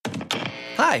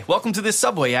Hi, welcome to this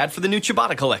Subway ad for the new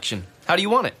Ciabatta collection. How do you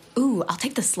want it? Ooh, I'll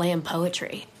take the slam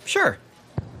poetry. Sure.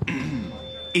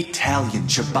 Italian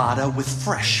ciabatta with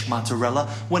fresh mozzarella.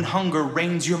 When hunger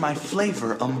reigns, you're my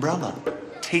flavor umbrella.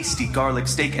 Tasty garlic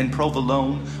steak and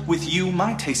provolone. With you,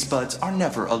 my taste buds are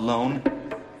never alone.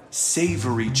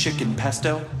 Savory chicken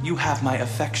pesto, you have my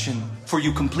affection. For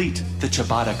you complete the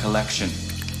ciabatta collection.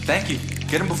 Thank you.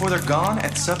 Get them before they're gone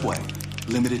at Subway.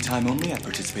 Limited time only at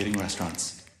participating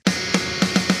restaurants.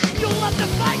 You'll have to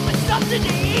fight with something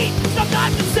to eat.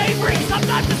 Sometimes it's savory,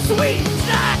 sometimes it's sweet.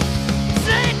 Snack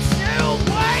situation.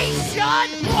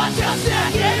 What's your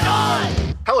second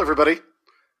on? Hello, everybody,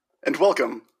 and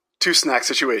welcome to Snack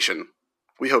Situation.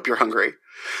 We hope you're hungry.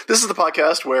 This is the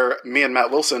podcast where me and Matt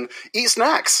Wilson eat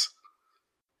snacks,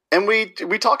 and we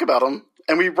talk about them,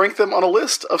 and we rank them on a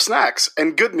list of snacks.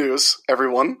 And good news,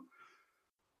 everyone,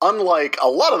 unlike a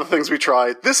lot of the things we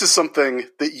try, this is something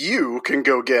that you can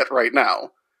go get right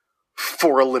now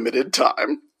for a limited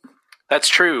time. That's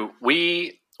true.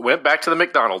 We went back to the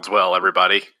McDonald's well,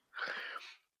 everybody.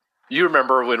 You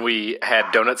remember when we had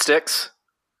donut sticks?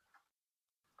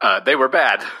 They were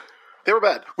bad. They were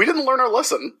bad. We didn't learn our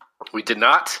lesson. We did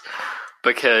not,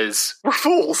 because We're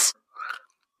fools.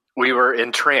 we were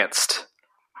entranced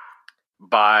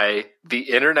by the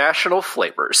international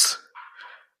flavors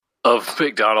of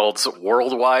McDonald's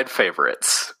worldwide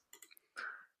favorites.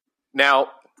 Now,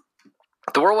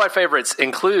 the worldwide favorites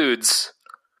includes,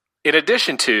 in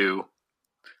addition to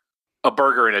a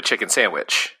burger and a chicken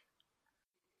sandwich,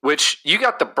 which you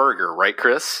got the burger, right,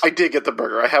 Chris? I did get the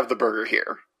burger. I have the burger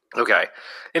here. Okay.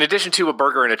 In addition to a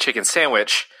burger and a chicken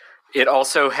sandwich, it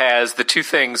also has the two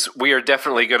things we are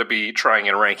definitely going to be trying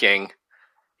and ranking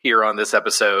here on this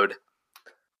episode.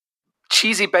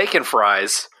 Cheesy bacon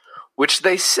fries, which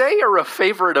they say are a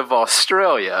favorite of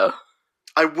Australia.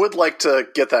 I would like to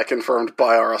get that confirmed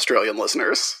by our Australian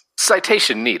listeners.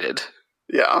 Citation needed.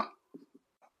 Yeah.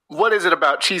 What is it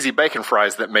about cheesy bacon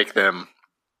fries that make them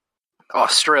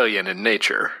Australian in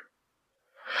nature?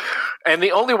 And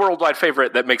the only worldwide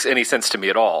favorite that makes any sense to me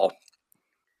at all,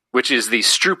 which is the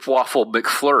Stroopwafel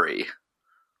McFlurry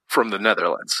from the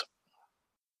Netherlands.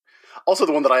 Also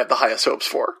the one that I have the highest hopes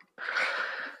for.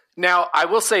 Now, I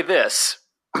will say this.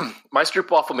 My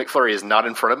Stroopwafel McFlurry is not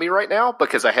in front of me right now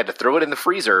because I had to throw it in the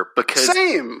freezer because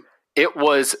Same! it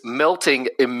was melting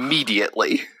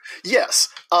immediately. Yes.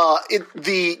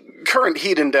 The current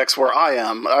heat index where I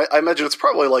am, I imagine it's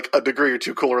probably like a degree or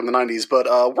two cooler in the 90s,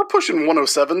 but we're pushing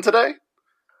 107 today.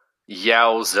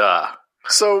 Yowza.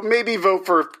 So maybe vote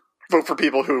for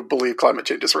people who believe climate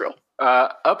change is real.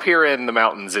 Up here in the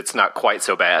mountains, it's not quite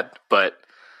so bad, but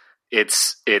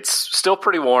it's still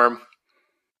pretty warm.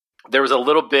 There was a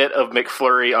little bit of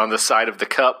McFlurry on the side of the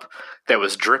cup that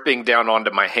was dripping down onto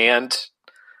my hand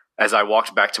as I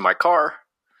walked back to my car.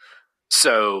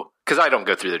 So, because I don't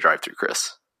go through the drive-thru,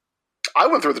 Chris. I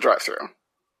went through the drive-thru.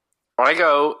 I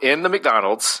go in the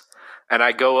McDonald's, and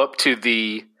I go up to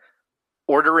the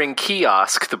ordering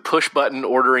kiosk, the push-button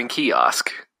ordering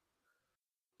kiosk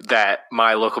that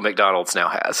my local McDonald's now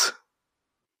has.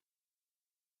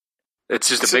 It's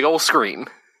just a big old screen.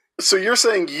 So you're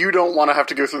saying you don't want to have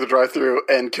to go through the drive-thru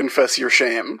and confess your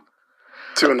shame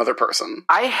to another person?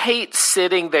 I hate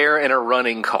sitting there in a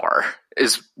running car,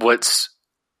 is what's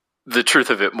the truth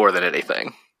of it more than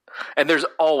anything. And there's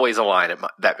always a line at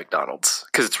that McDonald's,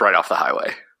 because it's right off the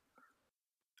highway.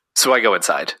 So I go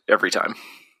inside every time.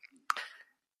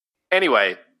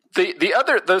 Anyway,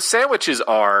 those sandwiches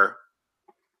are,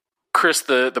 Chris,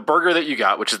 the burger that you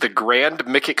got, which is the Grand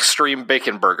McExtreme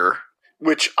Bacon Burger.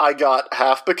 Which I got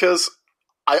half because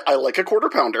I like a quarter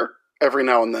pounder every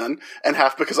now and then, and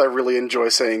half because I really enjoy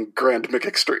saying Grand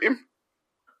McExtreme.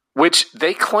 Which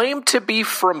they claim to be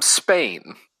from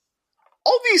Spain.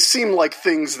 All these seem like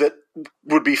things that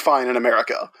would be fine in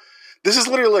America. This is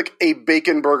literally like a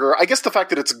bacon burger. I guess the fact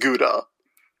that it's Gouda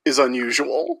is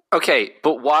unusual. Okay,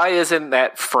 but why isn't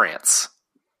that France?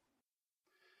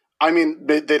 I mean,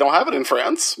 they don't have it in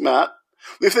France, Matt.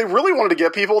 If they really wanted to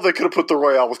get people, they could have put the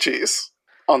Royale with cheese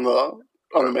on the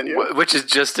menu. Which is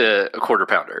just a quarter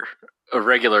pounder. A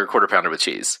regular quarter pounder with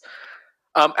cheese.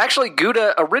 Actually,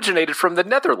 Gouda originated from the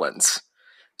Netherlands.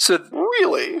 So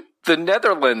Really? the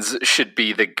Netherlands should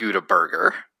be the Gouda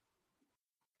burger.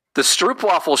 The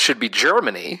Stroopwafel should be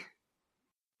Germany.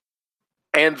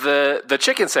 And the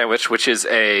chicken sandwich, which is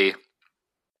a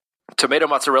tomato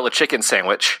mozzarella chicken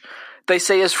sandwich, they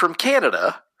say is from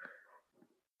Canada.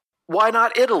 Why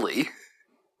not Italy?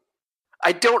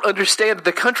 I don't understand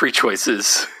the country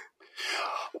choices.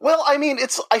 Well, I mean,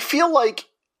 I feel like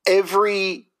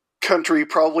every country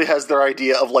probably has their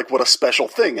idea of like what a special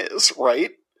thing is,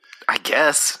 right? I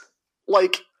guess.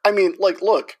 Like, I mean, like,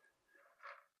 look,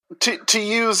 to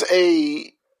use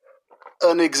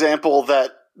an example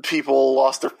that people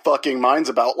lost their fucking minds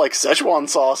about, like, Szechuan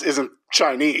sauce isn't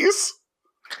Chinese.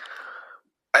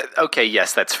 Okay,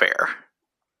 yes, that's fair.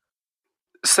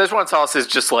 Szechuan sauce is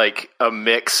just like a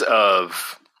mix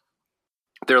of,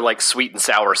 they're like sweet and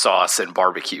sour sauce and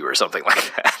barbecue or something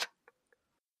like that.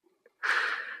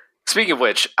 Speaking of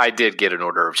which, I did get an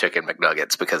order of chicken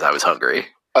McNuggets because I was hungry.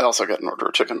 I also got an order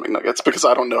of chicken McNuggets because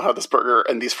I don't know how this burger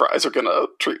and these fries are going to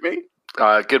treat me.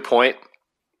 Good point.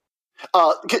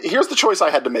 Here's the choice I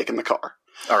had to make in the car.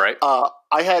 All right.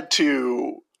 I had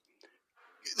to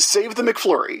save the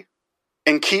McFlurry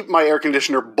and keep my air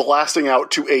conditioner blasting out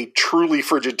to a truly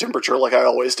frigid temperature like I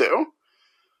always do,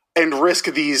 and risk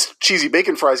these cheesy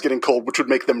bacon fries getting cold, which would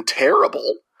make them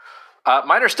terrible.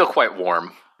 Mine are still quite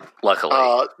warm, luckily.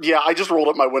 Yeah, I just rolled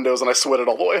up my windows and I sweated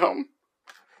all the way home.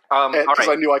 Because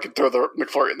I knew I could throw the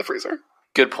McFlurry in the freezer.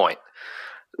 Good point.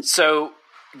 So,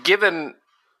 given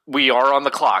we are on the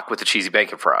clock with the cheesy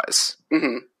bacon fries,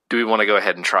 do we want to go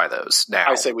ahead and try those now?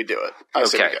 I say we do it. I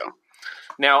say we go.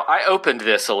 Now, I opened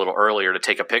this a little earlier to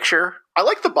take a picture. I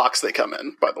like the box they come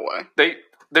in, by the way.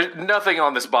 There's nothing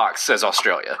on this box says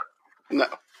Australia. No.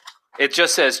 It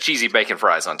just says cheesy bacon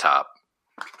fries on top.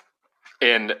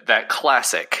 In that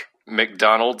classic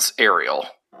McDonald's Arial.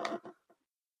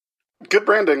 Good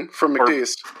branding from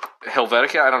McDee's.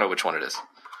 Helvetica? I don't know which one it is.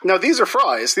 Now, these are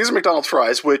fries. These are McDonald's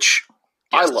fries, which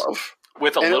I love.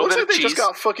 With a little bit of cheese. They just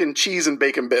got fucking cheese and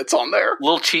bacon bits on there.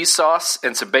 Little cheese sauce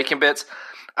and some bacon bits.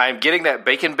 I'm getting that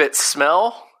bacon bit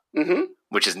smell,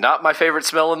 which is not my favorite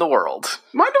smell in the world.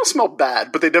 Mine don't smell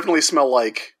bad, but they definitely smell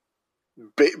like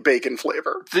bacon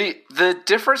flavor. The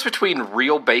difference between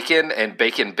real bacon and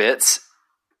bacon bits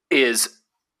is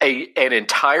an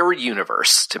entire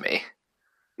universe to me.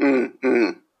 All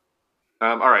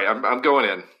right, I'm going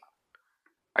in.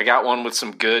 I got one with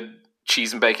some good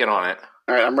cheese and bacon on it.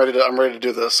 All right, I'm ready to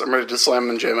do this. I'm ready to slam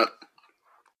and jam it.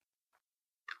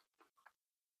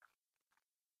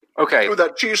 Okay. Ooh,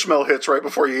 that cheese smell hits right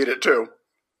before you eat it, too.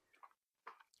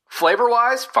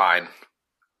 Flavor-wise, fine.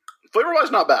 Flavor-wise,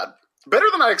 not bad. Better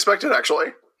than I expected, actually.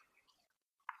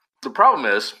 The problem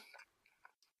is,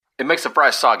 it makes the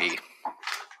fries soggy.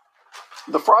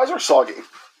 The fries are soggy.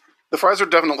 The fries are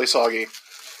definitely soggy.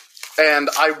 And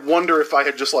I wonder if I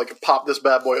had just, like, popped this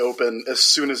bad boy open as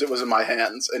soon as it was in my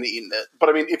hands and eaten it. But,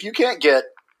 I mean, if you can't get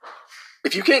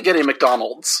a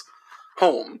McDonald's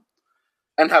home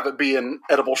and have it be in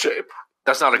edible shape,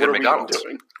 that's not a good McDonald's. What are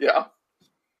we doing? Yeah.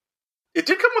 It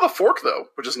did come with a fork, though,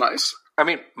 which is nice. I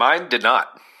mean, mine did not.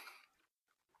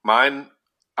 Mine,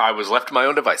 I was left to my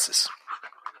own devices.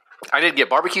 I didn't get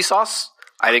barbecue sauce.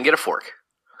 I didn't get a fork.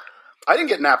 I didn't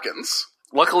get napkins.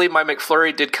 Luckily, my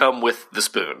McFlurry did come with the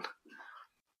spoon.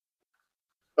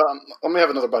 Let me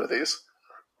have another bite of these.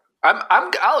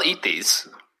 I'll eat these.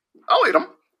 I'll eat them.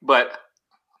 But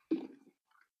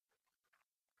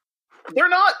they're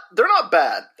not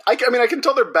bad. I mean, I can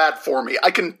tell they're bad for me. I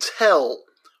can tell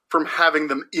from having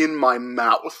them in my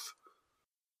mouth,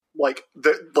 like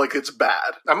it's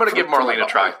bad. I'm going to give Marlene a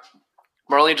try.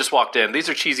 Marlene just walked in. These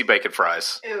are cheesy bacon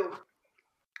fries. Ew.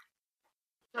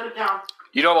 Shut it down.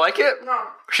 You don't like it? No.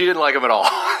 She didn't like them at all.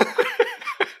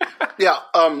 Yeah,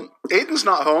 Aiden's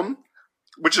not home,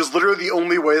 which is literally the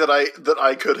only way that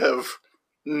I could have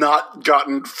not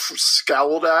gotten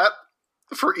scowled at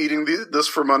for eating this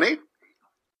for money.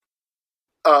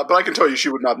 But I can tell you she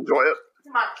would not enjoy it.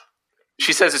 Too much.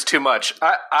 She says it's too much.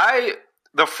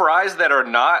 The fries that are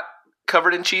not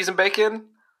covered in cheese and bacon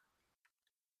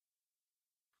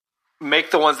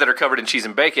make the ones that are covered in cheese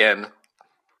and bacon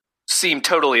seem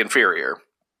totally inferior.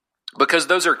 Because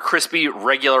those are crispy,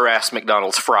 regular-ass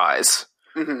McDonald's fries,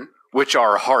 which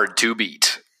are hard to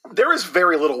beat. There is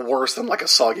very little worse than, like, a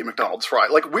soggy McDonald's fry.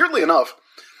 Like, weirdly enough,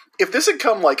 if this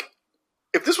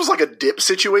was, like, a dip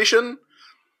situation,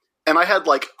 and I had,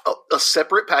 like, a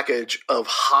separate package of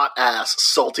hot-ass,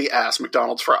 salty-ass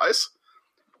McDonald's fries,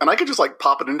 and I could just, like,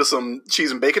 pop it into some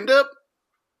cheese and bacon dip,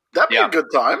 that'd be a good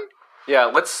time. Yeah,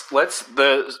 let's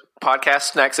the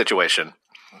podcast snack situation.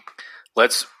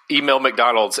 Let's email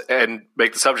McDonald's and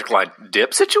make the subject line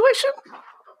dip situation?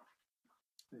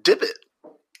 Dip it.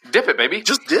 Dip it, baby.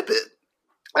 Just dip it.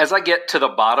 As I get to the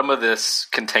bottom of this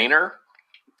container,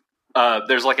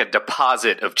 there's like a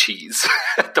deposit of cheese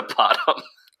at the bottom.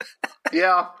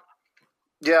 Yeah.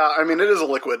 Yeah, I mean, it is a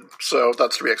liquid, so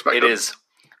that's to be expected. It is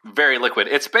very liquid.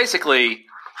 It's basically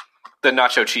the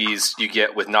nacho cheese you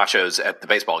get with nachos at the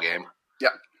baseball game. Yeah.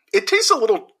 It tastes a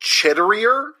little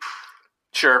cheddarier.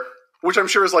 Sure. Which I'm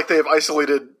sure is like they have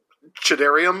isolated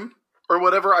cheddarium or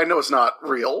whatever. I know it's not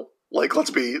real, Like,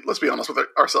 let's be honest with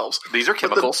ourselves. These are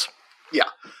chemicals.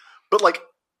 But like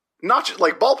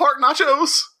ballpark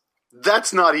nachos,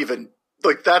 that's not even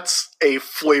like that's a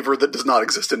flavor that does not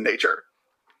exist in nature.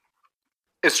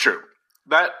 It's true.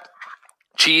 That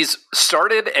cheese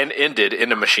started and ended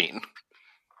in a machine.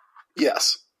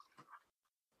 Yes.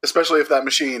 Especially if that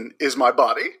machine is my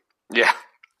body. Yeah.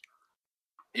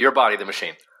 Your body, the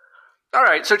machine. All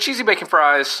right, so cheesy bacon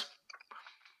fries,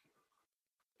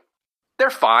 they're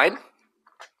fine,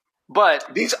 but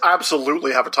These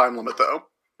absolutely have a time limit, though.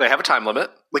 they have a time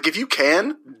limit. Like, if you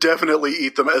can, definitely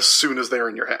eat them as soon as they're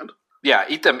in your hand. Yeah,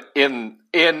 eat them in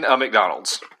a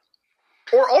McDonald's.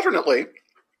 Or alternately,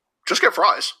 just get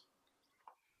fries.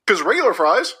 Because regular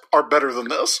fries are better than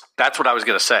this. That's what I was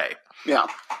going to say. Yeah.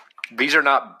 These are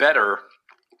not better.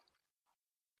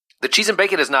 The cheese and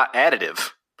bacon is not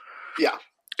additive. Yeah.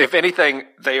 If anything,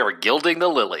 they are gilding the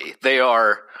lily. They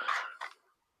are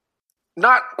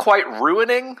not quite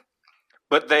ruining,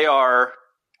 but they are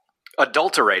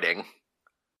adulterating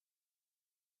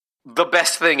the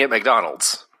best thing at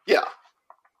McDonald's. Yeah.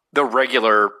 The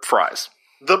regular fries.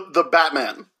 The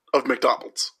Batman of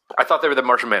McDonald's. I thought they were the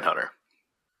Martian Manhunter.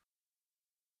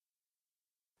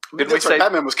 Did we That's right, say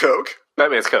Batman was Coke.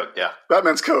 Batman's Coke? Yeah.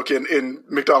 Batman's Coke in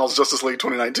McDonald's Justice League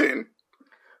 2019.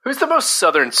 Who's the most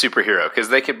southern superhero? Because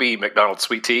they could be McDonald's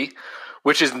Sweet Tea,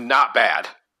 which is not bad.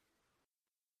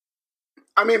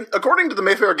 I mean, according to the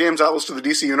Mayfair Games Atlas to the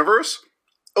DC Universe,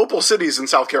 Opal City's in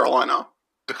South Carolina.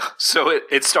 So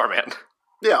it's Starman.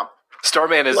 Yeah.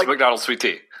 Starman is Like- McDonald's Sweet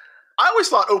Tea. I always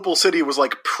thought Opal City was,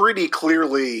 like, pretty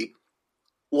clearly,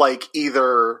 like,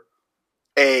 either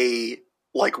a,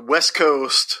 like, West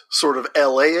Coast sort of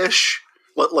LA-ish,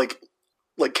 like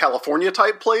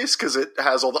California-type place, because it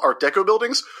has all the Art Deco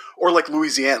buildings, or, like,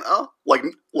 Louisiana, like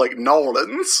New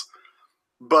Orleans.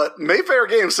 But Mayfair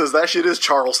Games says that shit is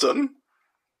Charleston.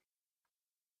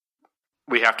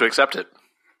 We have to accept it.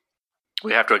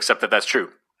 We have to accept that that's true.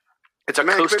 It's a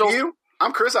Man, compared coastal... to you,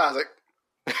 I'm Chris Isaac.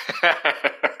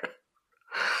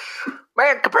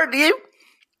 Man, compared to you,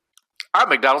 I'm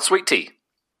McDonald's Sweet Tea.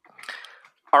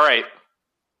 All right.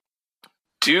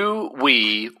 Do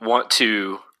we want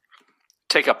to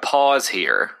take a pause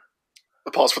here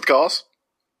A pause for the cause.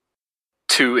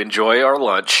 to enjoy our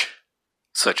lunch,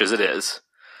 such as it is,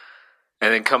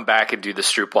 and then come back and do the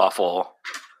Stroopwafel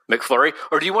McFlurry?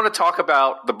 Or do you want to talk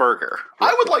about the burger?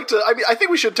 I would like to. I mean, I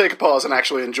think we should take a pause and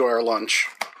actually enjoy our lunch.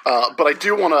 But I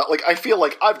do want to. Like, I feel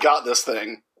like I've got this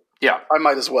thing. Yeah. I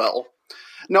might as well.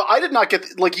 No, I did not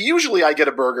get. Like, usually I get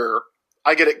a burger.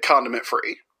 I get it condiment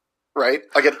free, right?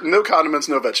 I get no condiments,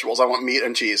 no vegetables. I want meat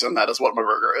and cheese, and that is what my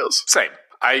burger is. Same.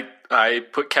 I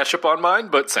put ketchup on mine,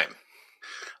 but same.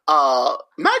 Matt,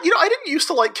 I didn't used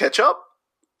to like ketchup.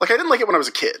 Like, I didn't like it when I was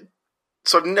a kid.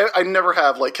 So I never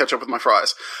have, like, ketchup with my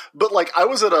fries. But, like, I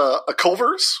was at a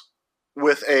Culver's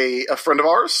with a friend of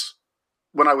ours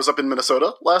when I was up in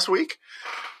Minnesota last week.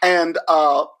 And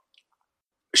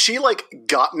she, like,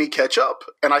 got me ketchup.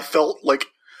 And I felt, like,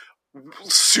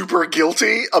 super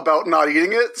guilty about not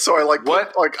eating it. So I, like,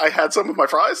 What? I had some with my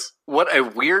fries. What a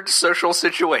weird social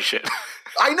situation.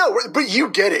 I know, but you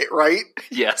get it, right?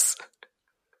 Yes.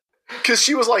 Because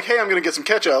she was like, hey, I'm going to get some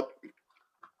ketchup.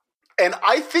 And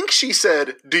I think she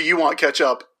said, do you want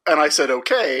ketchup? And I said,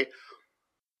 okay.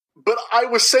 But I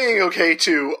was saying okay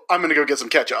to, I'm going to go get some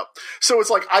ketchup. So it's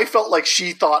like, I felt like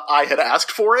she thought I had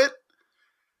asked for it.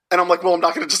 And I'm like, well, I'm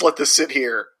not going to just let this sit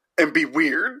here and be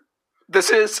weird. This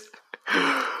is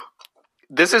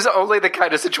only the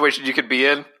kind of situation you could be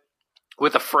in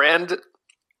with a friend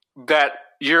that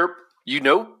you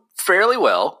know fairly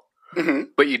well,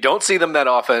 but you don't see them that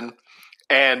often,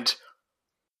 and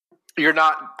you're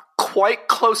not quite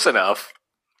close enough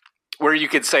where you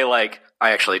could say, like,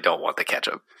 I actually don't want the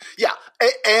ketchup. Yeah.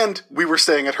 And we were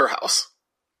staying at her house.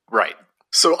 Right.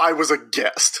 So I was a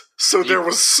guest. So there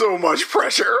was so much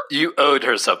pressure. You owed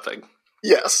her something.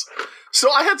 Yes. So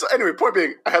anyway, point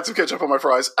being, I had some ketchup on my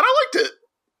fries, and I liked it.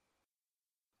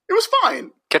 It was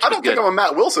fine. Ketchup I don't is good. think I'm a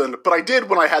Matt Wilson, but I did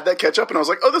when I had that ketchup, and I was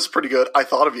like, oh, this is pretty good. I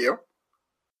thought of you.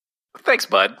 Thanks,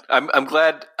 bud. I'm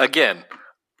glad, again,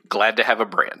 glad to have a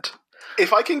brand.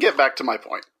 If I can get back to my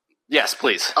point, Yes,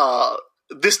 please.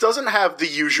 this doesn't have the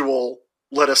usual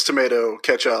lettuce, tomato,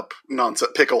 ketchup,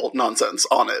 pickle nonsense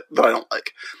on it that I don't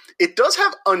like. It does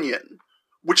have onion,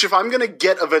 which if I'm going to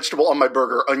get a vegetable on my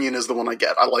burger, onion is the one I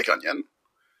get. I like onion.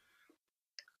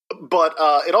 But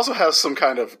it also has some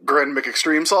kind of Grand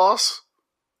McExtreme sauce,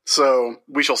 so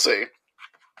we shall see.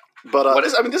 But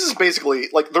this is basically,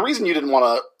 like, the reason you didn't want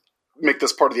to make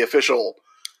this part of the official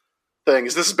thing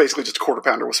is this is basically just a quarter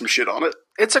pounder with some shit on it.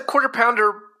 It's a quarter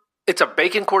pounder. It's a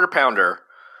bacon quarter pounder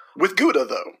With Gouda,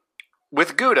 though.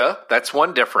 with Gouda, that's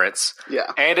one difference.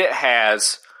 Yeah. And it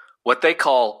has what they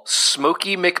call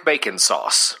Smoky McBacon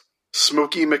sauce.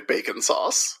 Smoky McBacon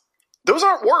sauce. Those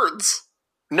aren't words.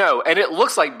 No, and it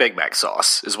looks like Big Mac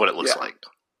sauce is what it looks like.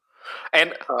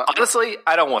 And honestly,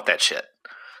 I don't want that shit.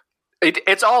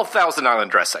 It's all Thousand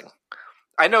Island dressing.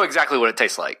 I know exactly what it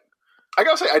tastes like. I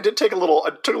gotta say, I took a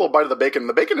little bite of the bacon.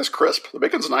 The bacon is crisp. The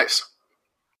bacon's nice.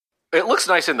 It looks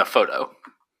nice in the photo.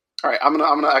 All right, I'm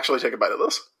gonna actually take a bite of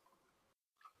this.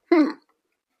 Yeah,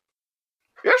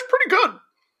 it's pretty good.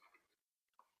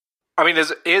 I mean,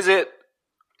 is it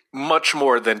much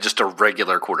more than just a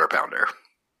regular quarter pounder?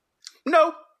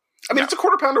 No. I mean, it's a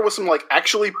quarter pounder with some, like,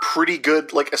 actually pretty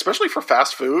good, like, especially for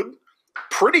fast food,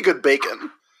 pretty good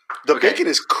bacon. The bacon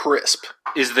is crisp.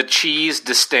 Is the cheese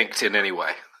distinct in any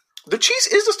way? The cheese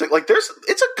is distinct. Like,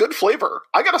 it's a good flavor.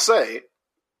 I gotta say,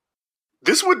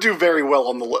 this would do very well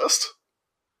on the list.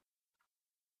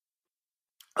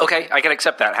 Okay, I can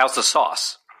accept that. How's the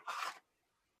sauce?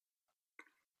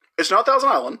 It's not Thousand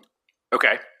Island.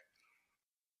 Okay.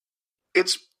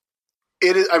 It's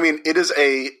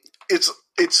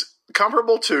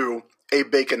comparable to a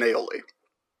bacon aioli.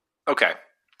 Okay.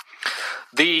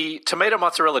 The tomato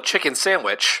mozzarella chicken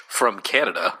sandwich from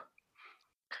Canada.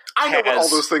 I know what all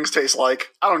those things taste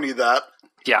like. I don't need that.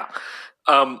 Yeah.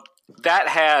 That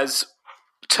has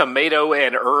tomato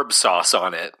and herb sauce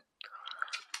on it,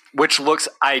 which looks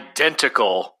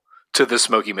identical to the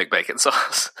Smoky McBacon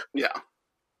sauce. Yeah.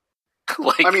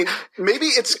 Like, I mean, maybe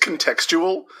it's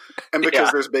contextual, and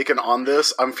because there's bacon on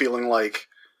this, I'm feeling like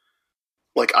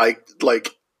it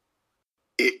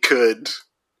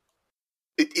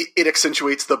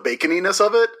accentuates the baconiness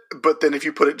of it, but then if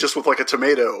you put it just with, like, a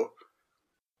tomato,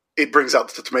 it brings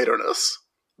out the tomato-ness.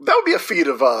 That would be a feat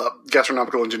of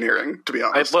gastronomical engineering, to be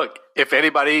honest. Look, if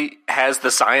anybody has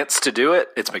the science to do it,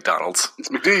 it's McDonald's. It's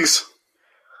McDee's.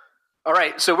 All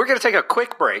right, so we're going to take a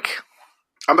quick break.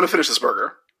 I'm going to finish this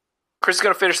burger. Chris is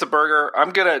going to finish the burger. I'm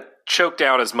going to choke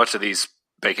down as much of these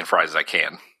bacon fries as I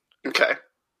can. Okay.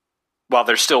 While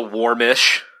they're still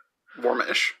warmish.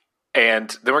 Warmish. And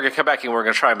then we're going to come back and we're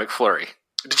going to try a McFlurry.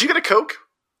 Did you get a Coke?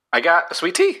 I got a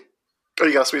sweet tea. Oh,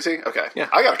 you got a sweet tea? Okay. Yeah.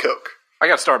 I got a Coke. I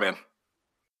got a Starman.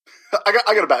 I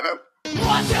got a Batman.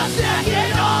 What you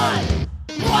snacking on?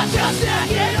 What you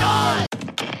snacking on?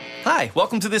 Hi,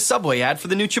 welcome to this Subway ad for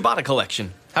the new Ciabatta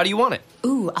collection. How do you want it?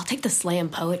 Ooh, I'll take the slam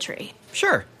poetry.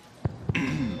 Sure.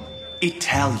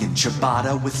 Italian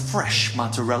ciabatta with fresh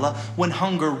mozzarella. When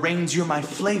hunger reigns, you're my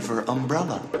flavor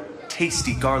umbrella.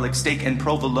 Tasty garlic steak and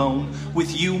provolone.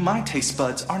 With you, my taste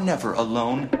buds are never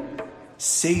alone.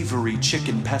 Savory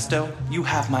chicken pesto, you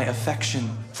have my affection.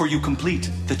 For you complete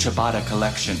the ciabatta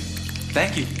collection.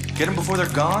 Thank you. Get them before they're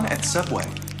gone at Subway.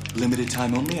 Limited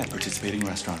time only at participating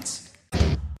restaurants.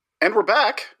 And we're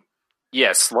back.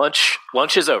 Yes, lunch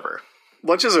is over.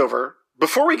 Lunch is over.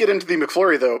 Before we get into the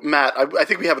McFlurry, though, Matt, I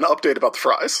think we have an update about the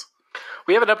fries.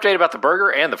 We have an update about the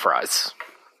burger and the fries.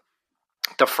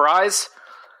 The fries,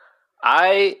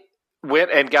 I went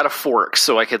and got a fork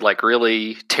so I could, like,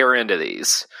 really tear into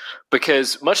these.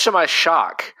 Because much to my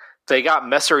shock, they got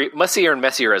messier and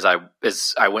messier as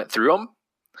I went through them.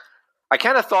 I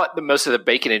kind of thought that most of the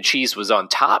bacon and cheese was on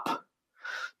top.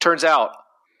 Turns out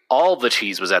all the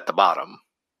cheese was at the bottom,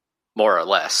 more or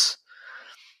less.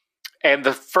 And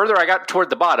the further I got toward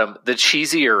the bottom, the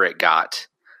cheesier it got,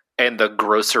 and the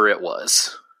grosser it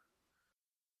was.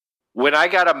 When I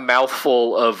got a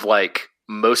mouthful of, like,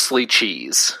 mostly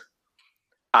cheese,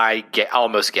 I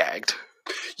almost gagged.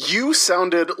 You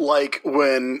sounded like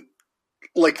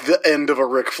the end of a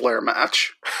Ric Flair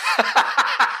match.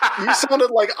 You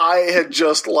sounded like I had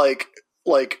just like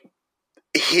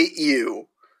hit you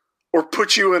or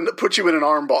put you in an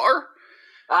arm bar.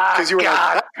 Because you were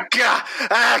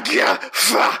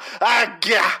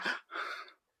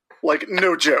like,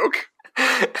 no joke.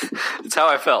 It's how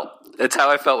I felt. It's how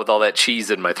I felt with all that cheese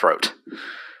in my throat.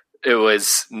 It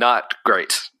was not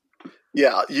great.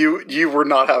 Yeah, you were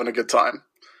not having a good time.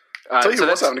 I'll tell you who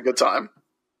was having a good time.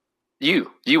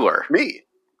 You were. Me.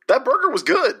 That burger was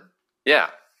good. Yeah.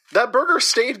 That burger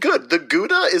stayed good. The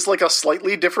Gouda is like a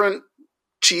slightly different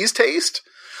cheese taste.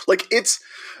 Like, it's,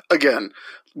 again,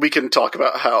 we can talk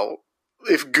about how,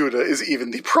 if Gouda is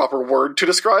even the proper word to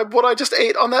describe what I just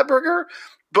ate on that burger,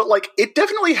 but, like, it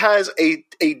definitely has a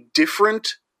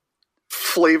different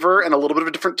flavor and a little bit of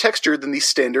a different texture than the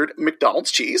standard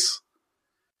McDonald's cheese.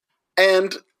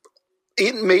 And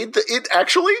it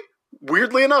actually,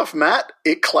 weirdly enough, Matt,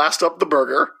 it classed up the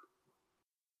burger.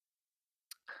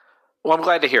 Well, I'm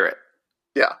glad to hear it.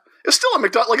 Yeah. It's still a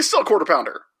McDonald's, like, it's still a quarter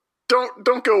pounder.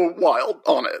 Don't go wild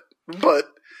on it. But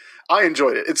I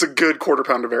enjoyed it. It's a good quarter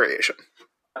pounder variation.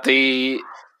 The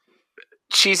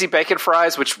cheesy bacon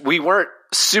fries, which we weren't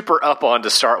super up on to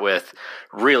start with,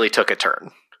 really took a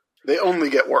turn. They only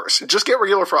get worse. Just get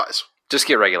regular fries. Just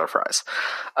get regular fries.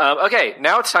 Okay,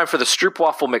 now it's time for the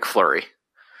Stroopwafel McFlurry.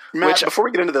 Matt, before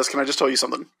we get into this, can I just tell you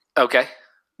something? Okay.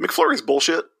 McFlurry's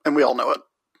bullshit, and we all know it.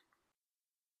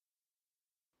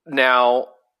 Now,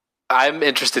 I'm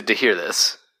interested to hear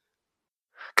this.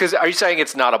 Because are you saying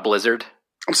it's not a Blizzard?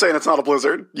 I'm saying it's not a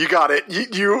Blizzard. You got it.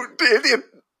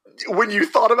 When you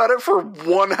thought about it for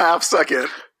 1/2 second,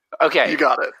 okay, you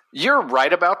got it. You're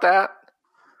right about that,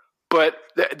 but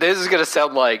this is going to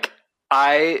sound like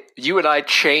you and I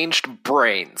changed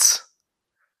brains.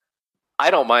 I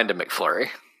don't mind a McFlurry.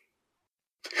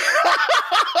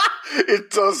 It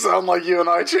does sound like you and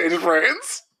I changed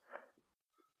brains.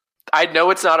 I know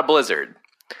it's not a Blizzard,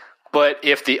 but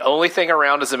if the only thing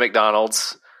around is a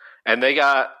McDonald's and they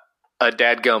got a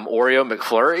dadgum Oreo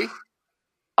McFlurry,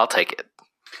 I'll take it.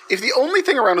 If the only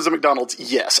thing around is a McDonald's,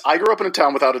 yes. I grew up in a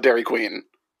town without a Dairy Queen,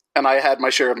 and I had my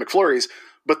share of McFlurries,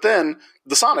 but then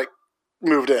the Sonic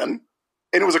moved in,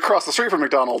 and it was across the street from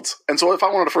McDonald's, and so if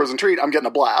I wanted a frozen treat, I'm getting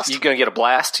a Blast. You gonna get a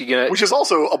Blast? Which is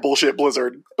also a bullshit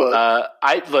Blizzard, but...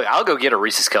 I'll go get a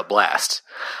Reese's Cup Blast.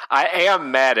 I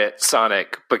am mad at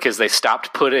Sonic because they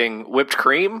stopped putting whipped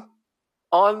cream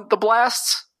on the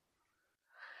Blasts.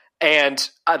 And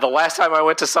the last time I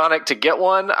went to Sonic to get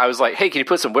one, I was like, hey, can you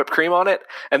put some whipped cream on it?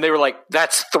 And they were like,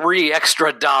 that's $3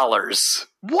 extra.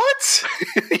 What?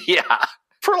 Yeah.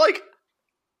 For like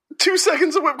 2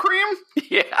 seconds of whipped cream?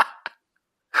 Yeah.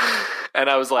 And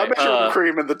I was like, I bet you whipped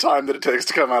cream in the time that it takes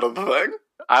to come out of the thing.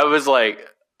 I was like,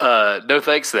 no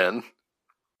thanks then.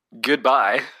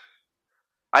 Goodbye.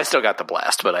 I still got the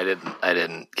Blast, but I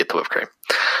didn't get the whipped cream.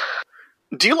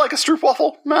 Do you like a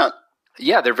Stroopwafel, Matt?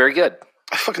 Yeah, they're very good.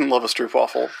 I fucking love a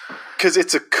Stroopwafel because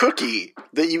it's a cookie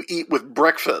that you eat with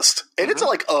breakfast, and it's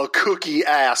like a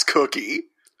cookie-ass cookie.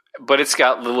 But it's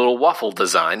got the little waffle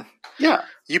design. Yeah,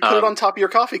 you put it on top of your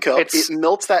coffee cup, it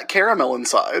melts that caramel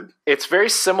inside. It's very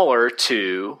similar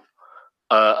to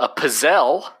a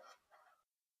Pizzelle,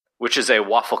 which is a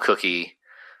waffle cookie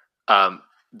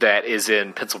that is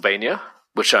in Pennsylvania,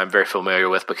 which I'm very familiar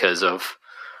with because of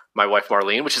my wife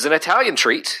Marlene, which is an Italian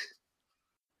treat,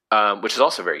 which is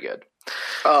also very good.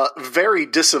 Very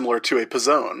dissimilar to a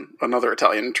Pizzone, another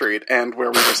Italian treat, and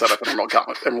where we were set up at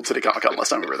Emerald City Comic Con last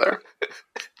time we were there.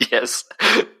 Yes,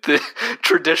 the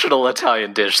traditional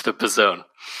Italian dish, the Pizzone.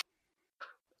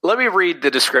 Let me read the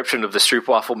description of the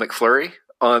Stroopwafel McFlurry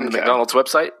on the McDonald's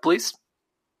website, please.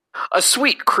 A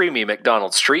sweet, creamy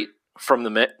McDonald's treat from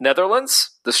the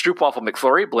Netherlands. The Stroopwafel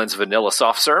McFlurry blends vanilla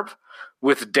soft serve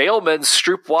with Daleman's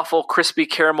Stroopwafel crispy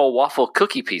caramel waffle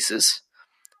cookie pieces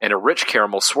and a rich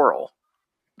caramel swirl.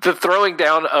 The throwing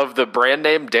down of the brand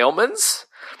name Daleman's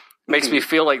makes me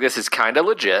feel like this is kind of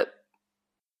legit.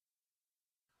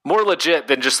 More legit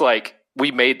than just like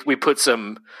we put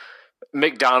some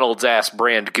McDonald's ass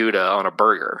brand Gouda on a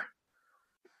burger.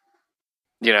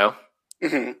 You know?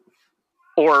 Mm-hmm.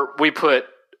 Or we put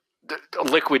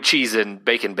liquid cheese and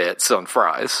bacon bits on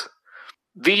fries.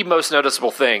 The most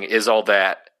noticeable thing is all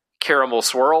that caramel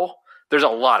swirl. There's a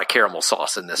lot of caramel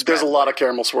sauce in this. There's a lot of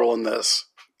caramel swirl in this.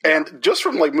 And just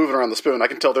from like moving around the spoon, I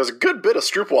can tell there's a good bit of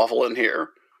Stroopwafel in here.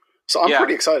 So I'm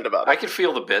pretty excited about it. I can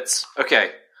feel the bits.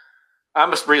 Okay. I'm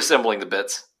just reassembling the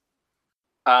bits.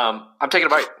 I'm taking a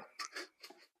bite.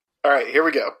 All right, here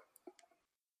we go.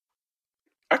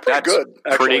 That's pretty good,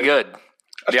 actually. Pretty good.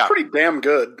 That's pretty damn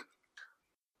good.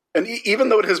 And even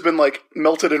though it has been like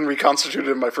melted and reconstituted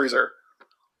in my freezer.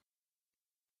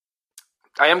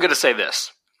 I am going to say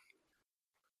this.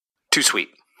 Too sweet.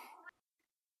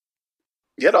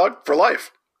 Yeah, dog, for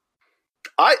life.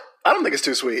 I don't think it's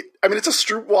too sweet. I mean, it's a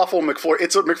Stroopwafel McFlurry.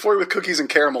 It's a McFlurry with cookies and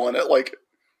caramel in it. Like,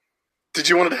 did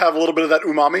you want it to have a little bit of that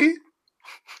umami?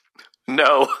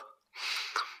 No.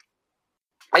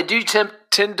 I do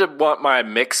tend to want my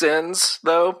mix-ins,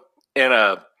 though, in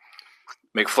a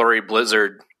McFlurry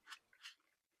Blizzard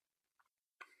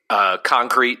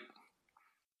concrete,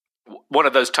 one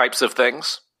of those types of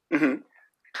things,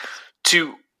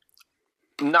 to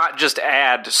not just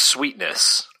add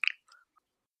sweetness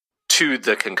to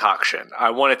the concoction. I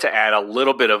want it to add a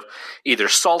little bit of either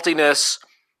saltiness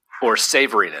or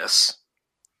savoriness.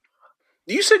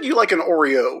 You said you like an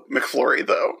Oreo McFlurry,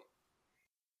 though.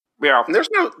 Yeah. And there's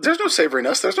no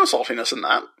savoriness. There's no saltiness in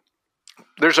that.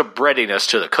 There's a breadiness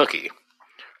to the cookie.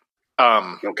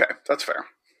 Okay, that's fair.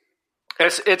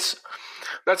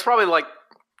 That's probably like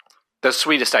the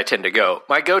sweetest I tend to go.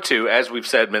 My go-to, as we've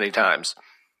said many times,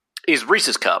 is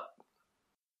Reese's Cup.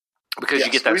 Because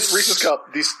you get that Reese's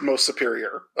Cup, the most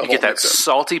superior. You get that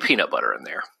salty peanut butter in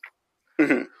there.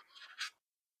 Mm-hmm.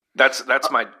 That's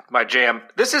my jam.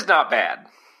 This is not bad.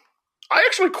 I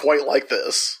actually quite like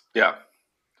this. Yeah.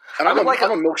 And I'm a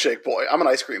milkshake boy. I'm an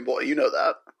ice cream boy. You know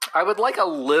that. I would like a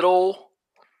little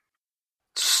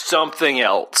something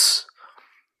else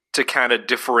to kind of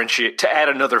differentiate, to add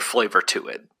another flavor to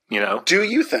it, you know? Do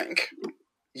you think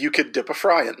you could dip a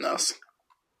fry in this?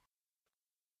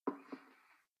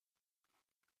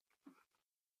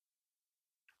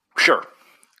 Sure.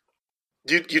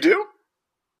 You do?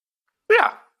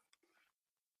 Yeah.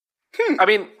 I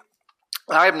mean,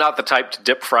 I am not the type to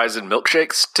dip fries in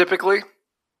milkshakes, typically.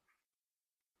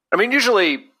 I mean,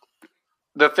 usually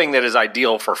the thing that is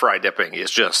ideal for fry dipping is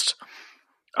just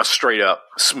a straight-up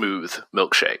smooth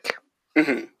milkshake.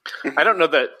 Mm-hmm. I don't know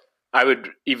that I would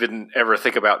even ever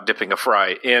think about dipping a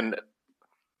fry in,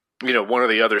 one of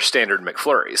the other standard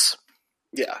McFlurries.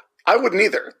 Yeah, I wouldn't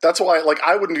either. That's why,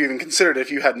 I wouldn't have even considered it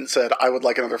if you hadn't said, I would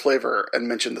like another flavor, and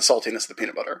mentioned the saltiness of the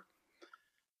peanut butter.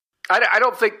 I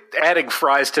don't think adding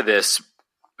fries to this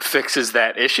fixes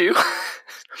that issue.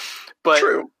 But,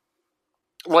 true.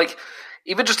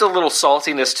 Even just a little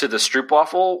saltiness to the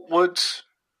stroopwafel would...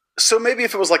 So maybe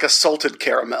if it was like a salted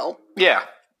caramel. Yeah.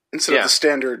 Instead of the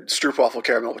standard stroopwafel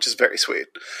caramel, which is very sweet.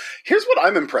 Here's what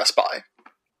I'm impressed by.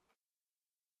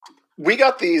 We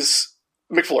got these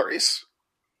McFlurries.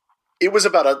 It was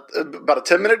about a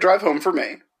 10-minute drive home for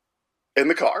me in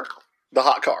the car, the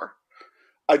hot car.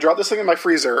 I dropped this thing in my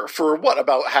freezer for,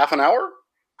 about half an hour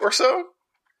or so?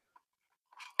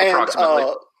 Approximately.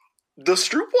 And the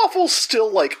stroopwafel's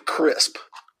still, crisp.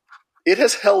 It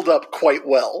has held up quite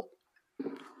well.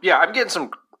 Yeah, I'm getting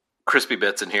some crispy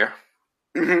bits in here.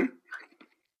 Mm-hmm.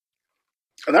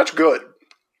 And that's good.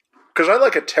 Because I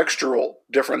like a textural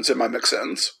difference in my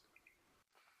mix-ins.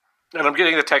 And I'm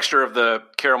getting the texture of the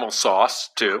caramel sauce,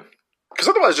 too. Because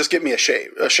otherwise, just get me a shake,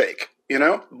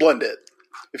 Blend it.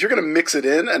 If you're going to mix it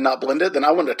in and not blend it, then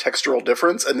I want a textural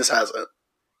difference, and this has it.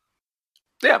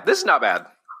 Yeah, this is not bad.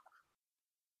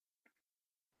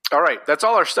 All right, that's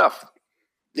all our stuff.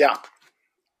 Yeah.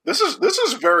 This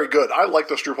is very good. I like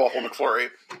the stroopwafel McFlurry.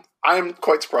 I'm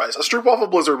quite surprised. A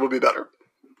stroopwafel blizzard would be better.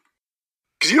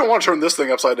 Because you don't want to turn this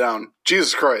thing upside down.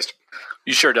 Jesus Christ.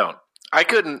 You sure don't. I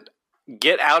couldn't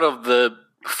get out of the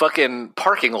fucking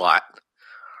parking lot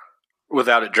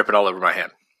without it dripping all over my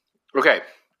hand. Okay.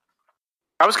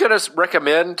 I was going to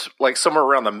recommend somewhere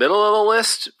around the middle of the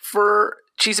list for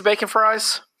cheesy bacon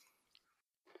fries.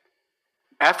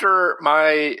 After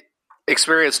my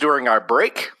experience during our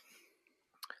break,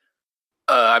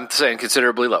 I'm saying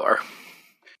considerably lower.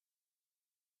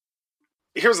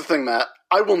 Here's the thing, Matt.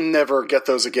 I will never get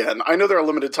those again. I know they're a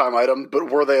limited time item,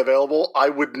 but were they available, I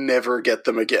would never get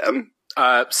them again.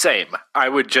 Same. I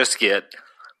would just get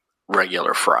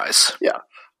regular fries. Yeah.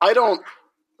 I don't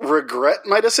regret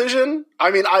my decision. I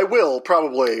mean, I will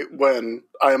probably when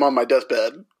I am on my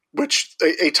deathbed, which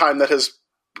a time that has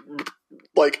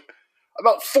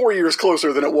about 4 years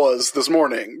closer than it was this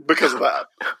morning because of that.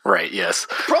 Right, yes.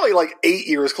 Probably 8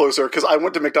 years closer because I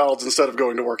went to McDonald's instead of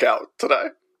going to work out today.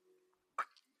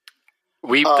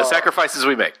 The sacrifices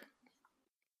we make.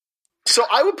 So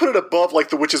I would put it above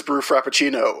the Witch's Brew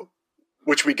Frappuccino,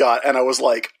 which we got, and I was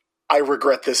I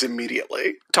regret this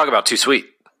immediately. Talk about too sweet.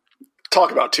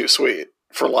 Talk about too sweet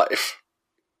for life.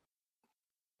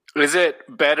 Is it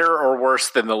better or worse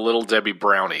than the Little Debbie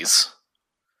brownies?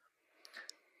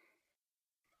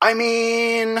 I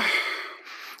mean,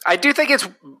 I do think it's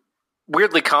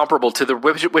weirdly comparable to the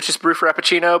Witch's Brew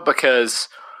Frappuccino because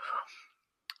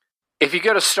if you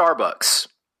go to Starbucks,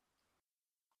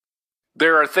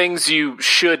 there are things you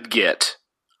should get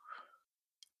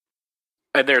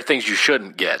and there are things you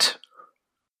shouldn't get.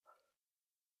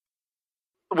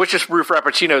 Witch's Brew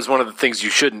Frappuccino is one of the things you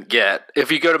shouldn't get.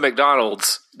 If you go to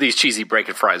McDonald's, these cheesy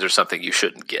bacon fries are something you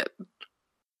shouldn't get.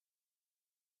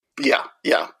 Yeah,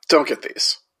 don't get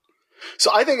these.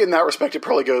 So I think in that respect, it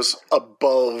probably goes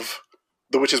above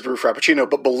the Witch's Brew Frappuccino,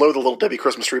 but below the Little Debbie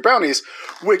Christmas Tree Brownies,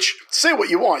 which, say what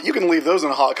you want, you can leave those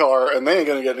in a hot car, and they ain't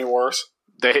going to get any worse.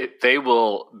 They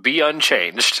will be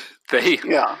unchanged.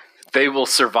 They will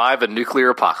survive a nuclear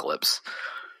apocalypse.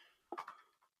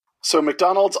 So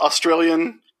McDonald's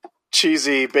Australian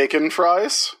cheesy bacon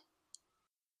fries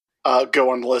go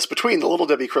on the list between the Little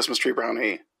Debbie Christmas Tree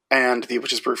Brownie and the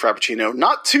Witch's Brew Frappuccino.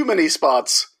 Not too many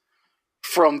spots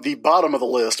from the bottom of the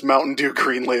list, Mountain Dew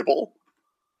Green Label.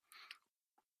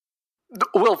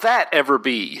 Will that ever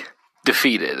be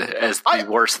defeated as the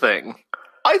worst thing?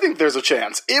 I think there's a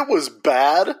chance. It was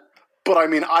bad, but I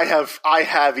mean, I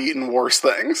have eaten worse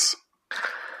things.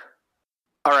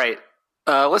 All right,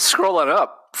 let's scroll on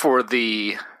up for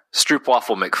the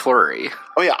Stroopwafel McFlurry.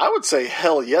 Oh yeah, I would say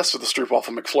hell yes to the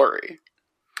Stroopwafel McFlurry.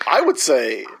 I would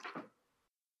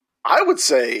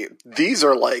say these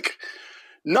are like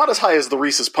not as high as the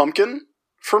Reese's Pumpkin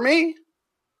for me,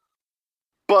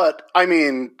 but I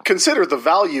mean, consider the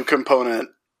value component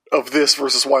of this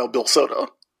versus Wild Bill Soda.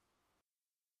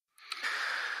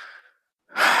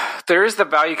 There is the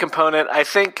value component. I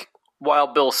think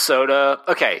Wild Bill Soda...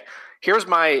 Okay, here's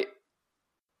my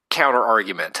counter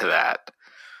argument to that.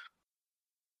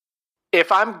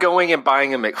 If I'm going and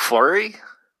buying a McFlurry,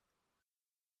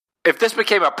 if this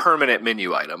became a permanent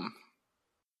menu item,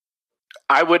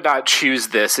 I would not choose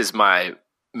this as my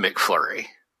McFlurry.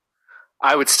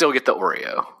 I would still get the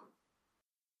Oreo.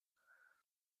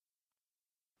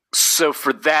 So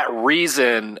for that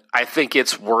reason, I think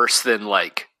it's worse than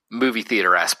like movie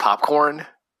theater ass popcorn,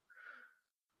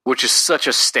 which is such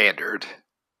a standard.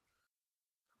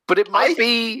 But it might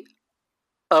be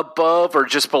above or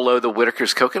just below the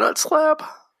Whitaker's Coconut Slab.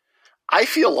 I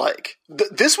feel like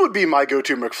this would be my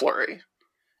go-to McFlurry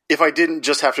if I didn't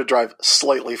just have to drive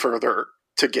slightly further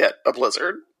to get a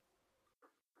Blizzard.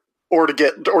 Or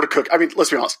to cook. I mean,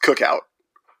 let's be honest, Cookout.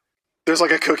 There's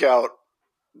like a Cookout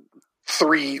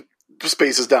 3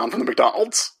 spaces down from the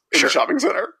McDonald's in the shopping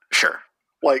center. Sure.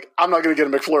 Like, I'm not going to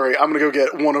get a McFlurry. I'm going to go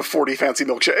get one of 40 fancy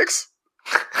milkshakes.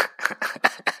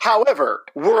 However,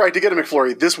 were I to get a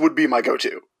McFlurry, this would be my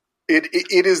go-to. It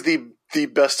is the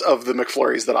best of the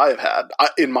McFlurries that I have had,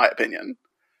 in my opinion.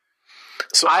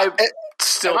 So I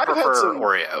still prefer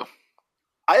Oreo.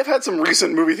 I have had some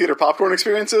recent movie theater popcorn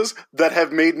experiences that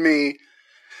have made me...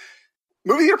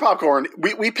 Movie theater popcorn,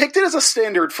 we picked it as a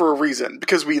standard for a reason,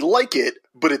 because we like it,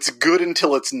 but it's good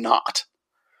until it's not.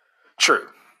 True.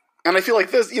 And I feel like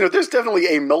there's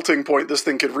definitely a melting point this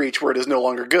thing could reach where it is no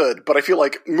longer good, but I feel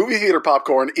like movie theater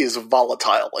popcorn is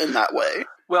volatile in that way.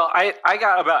 Well, I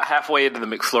got about halfway into the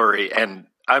McFlurry, and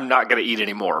I'm not going to eat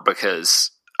anymore because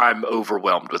I'm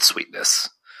overwhelmed with sweetness.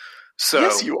 So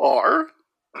yes, you are.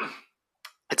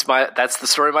 That's the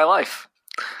story of my life.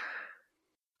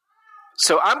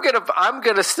 So I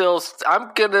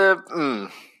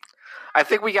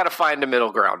think we got to find a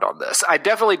middle ground on this. I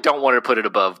definitely don't want to put it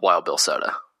above Wild Bill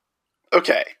Soda.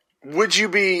 Okay. Would you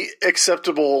be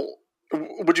accepting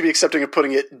of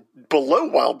putting it below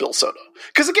Wild Bill Soda?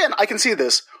 Because again, I can see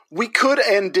this. We could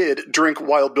and did drink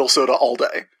Wild Bill Soda all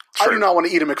day. True. I do not want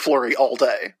to eat a McFlurry all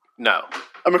day. No.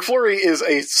 A McFlurry is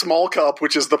a small cup,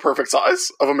 which is the perfect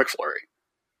size of a McFlurry.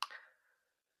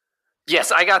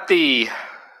 Yes, I got the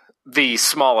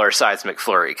smaller size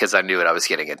McFlurry because I knew what I was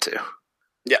getting into.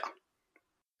 Yeah.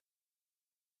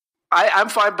 I'm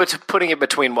fine putting it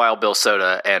between Wild Bill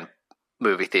Soda and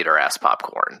movie theater ass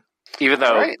popcorn. Even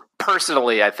though,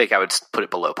 personally, I think I would put it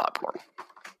below popcorn.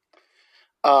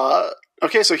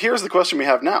 Okay, so here's the question we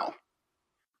have now.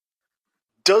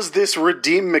 Does this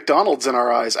redeem McDonald's in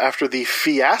our eyes after the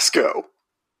fiasco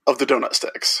of the donut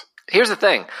sticks? Here's the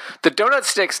thing. The donut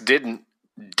sticks didn't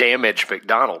damage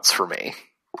McDonald's for me.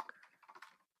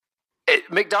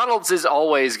 McDonald's is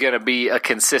always going to be have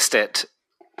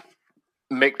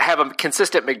a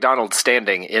consistent McDonald's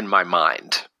standing in my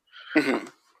mind. Mm-hmm.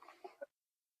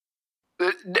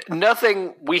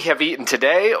 Nothing we have eaten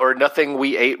today or nothing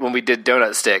we ate when we did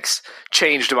donut sticks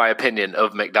changed my opinion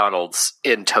of McDonald's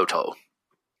in toto.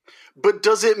 But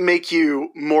does it make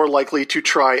you more likely to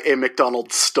try a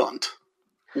McDonald's stunt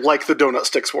like the donut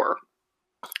sticks were?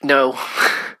 No.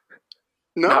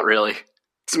 No? Not really.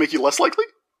 Does it make you less likely?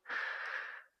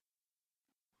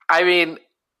 I mean,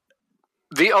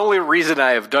 the only reason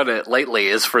I have done it lately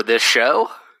is for this show.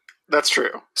 That's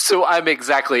true. So I'm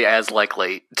exactly as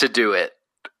likely to do it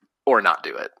or not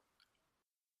do it.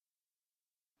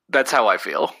 That's how I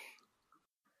feel.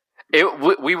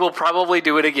 We will probably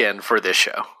do it again for this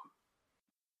show.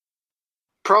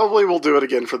 Probably will do it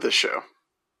again for this show.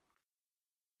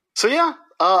 So yeah,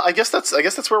 I guess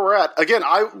that's where we're at. Again,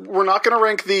 we're not going to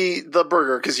rank the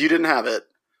burger because you didn't have it.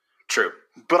 True.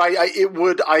 But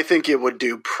I think it would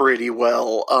do pretty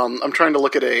well. I'm trying to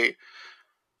look at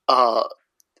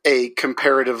a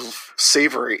comparative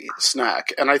savory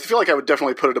snack, and I feel like I would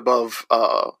definitely put it above,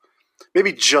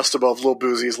 maybe just above Lil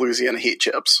Boozy's Louisiana Heat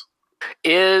Chips.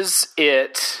 Is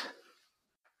it?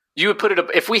 You would put it up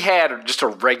if we had just a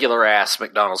regular ass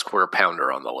McDonald's Quarter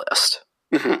Pounder on the list.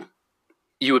 Mm-hmm.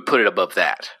 You would put it above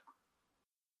that.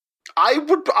 I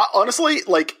would honestly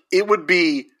it would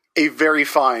be a very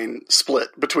fine split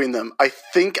between them. I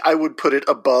think I would put it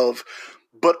above,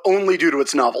 but only due to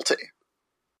its novelty.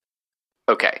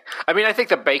 Okay. I mean, I think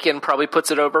the bacon probably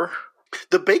puts it over.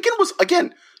 The bacon was,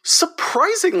 again,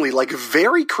 surprisingly,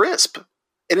 very crisp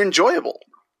and enjoyable.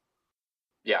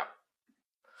 Yeah.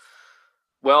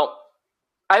 Well,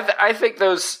 I think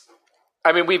those...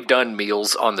 I mean, we've done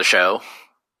meals on the show,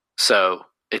 So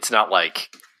it's not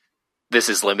like this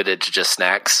is limited to just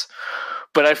snacks.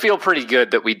 But I feel pretty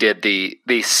good that we did the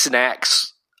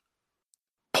snacks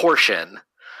portion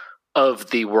of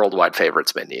the worldwide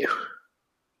favorites menu.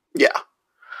 Yeah.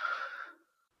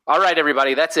 All right,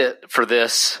 everybody, that's it for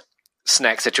this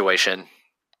snack situation.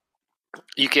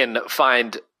 You can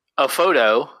find a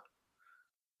photo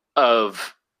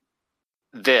of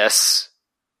this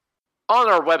on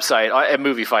our website at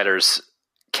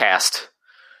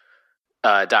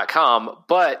moviefighterscast.com,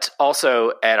 but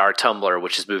also at our Tumblr,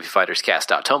 which is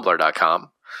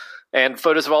moviefighterscast.tumblr.com, and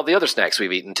photos of all the other snacks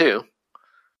we've eaten too.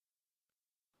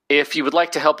 If you would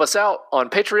like to help us out on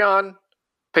Patreon,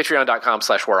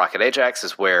 patreon.com/WarRocketAjax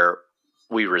is where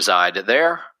we reside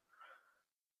there.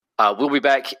 We'll be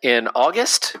back in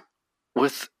August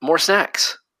with more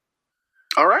snacks.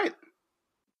 All right.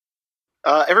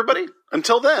 Everybody,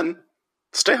 until then,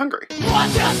 stay hungry.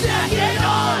 What's your snacking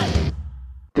on?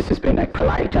 This has been a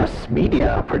Colitis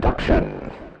Media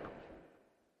production.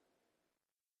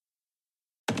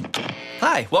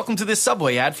 Hi, welcome to this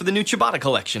Subway ad for the new Ciabatta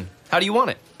collection. How do you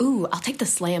want it? Ooh, I'll take the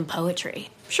slam poetry.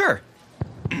 Sure.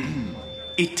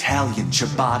 Italian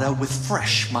ciabatta with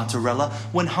fresh mozzarella.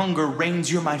 When hunger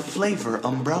reigns, you're my flavor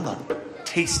umbrella.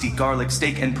 Tasty garlic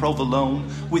steak and provolone.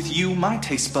 With you, my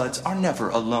taste buds are never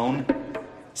alone.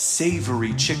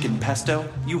 Savory chicken pesto,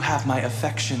 you have my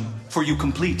affection. For you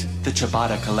complete the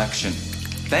ciabatta collection.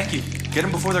 Thank you. Get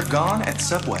them before they're gone at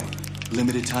Subway.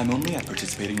 Limited time only at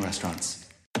participating restaurants.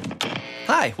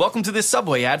 Hi, welcome to this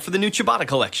Subway ad for the new Ciabatta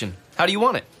collection. How do you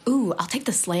want it? Ooh, I'll take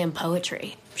the slam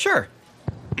poetry. Sure.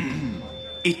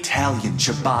 Italian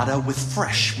ciabatta with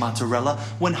fresh mozzarella.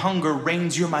 When hunger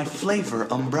reigns, you're my flavor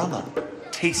umbrella.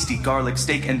 Tasty garlic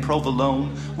steak and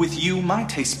provolone. With you, my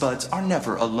taste buds are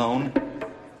never alone.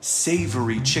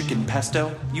 Savory chicken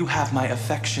pesto, you have my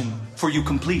affection. For you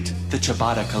complete the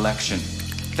ciabatta collection.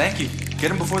 Thank you. Get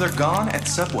them before they're gone at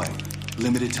Subway.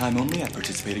 Limited time only at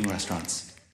participating restaurants.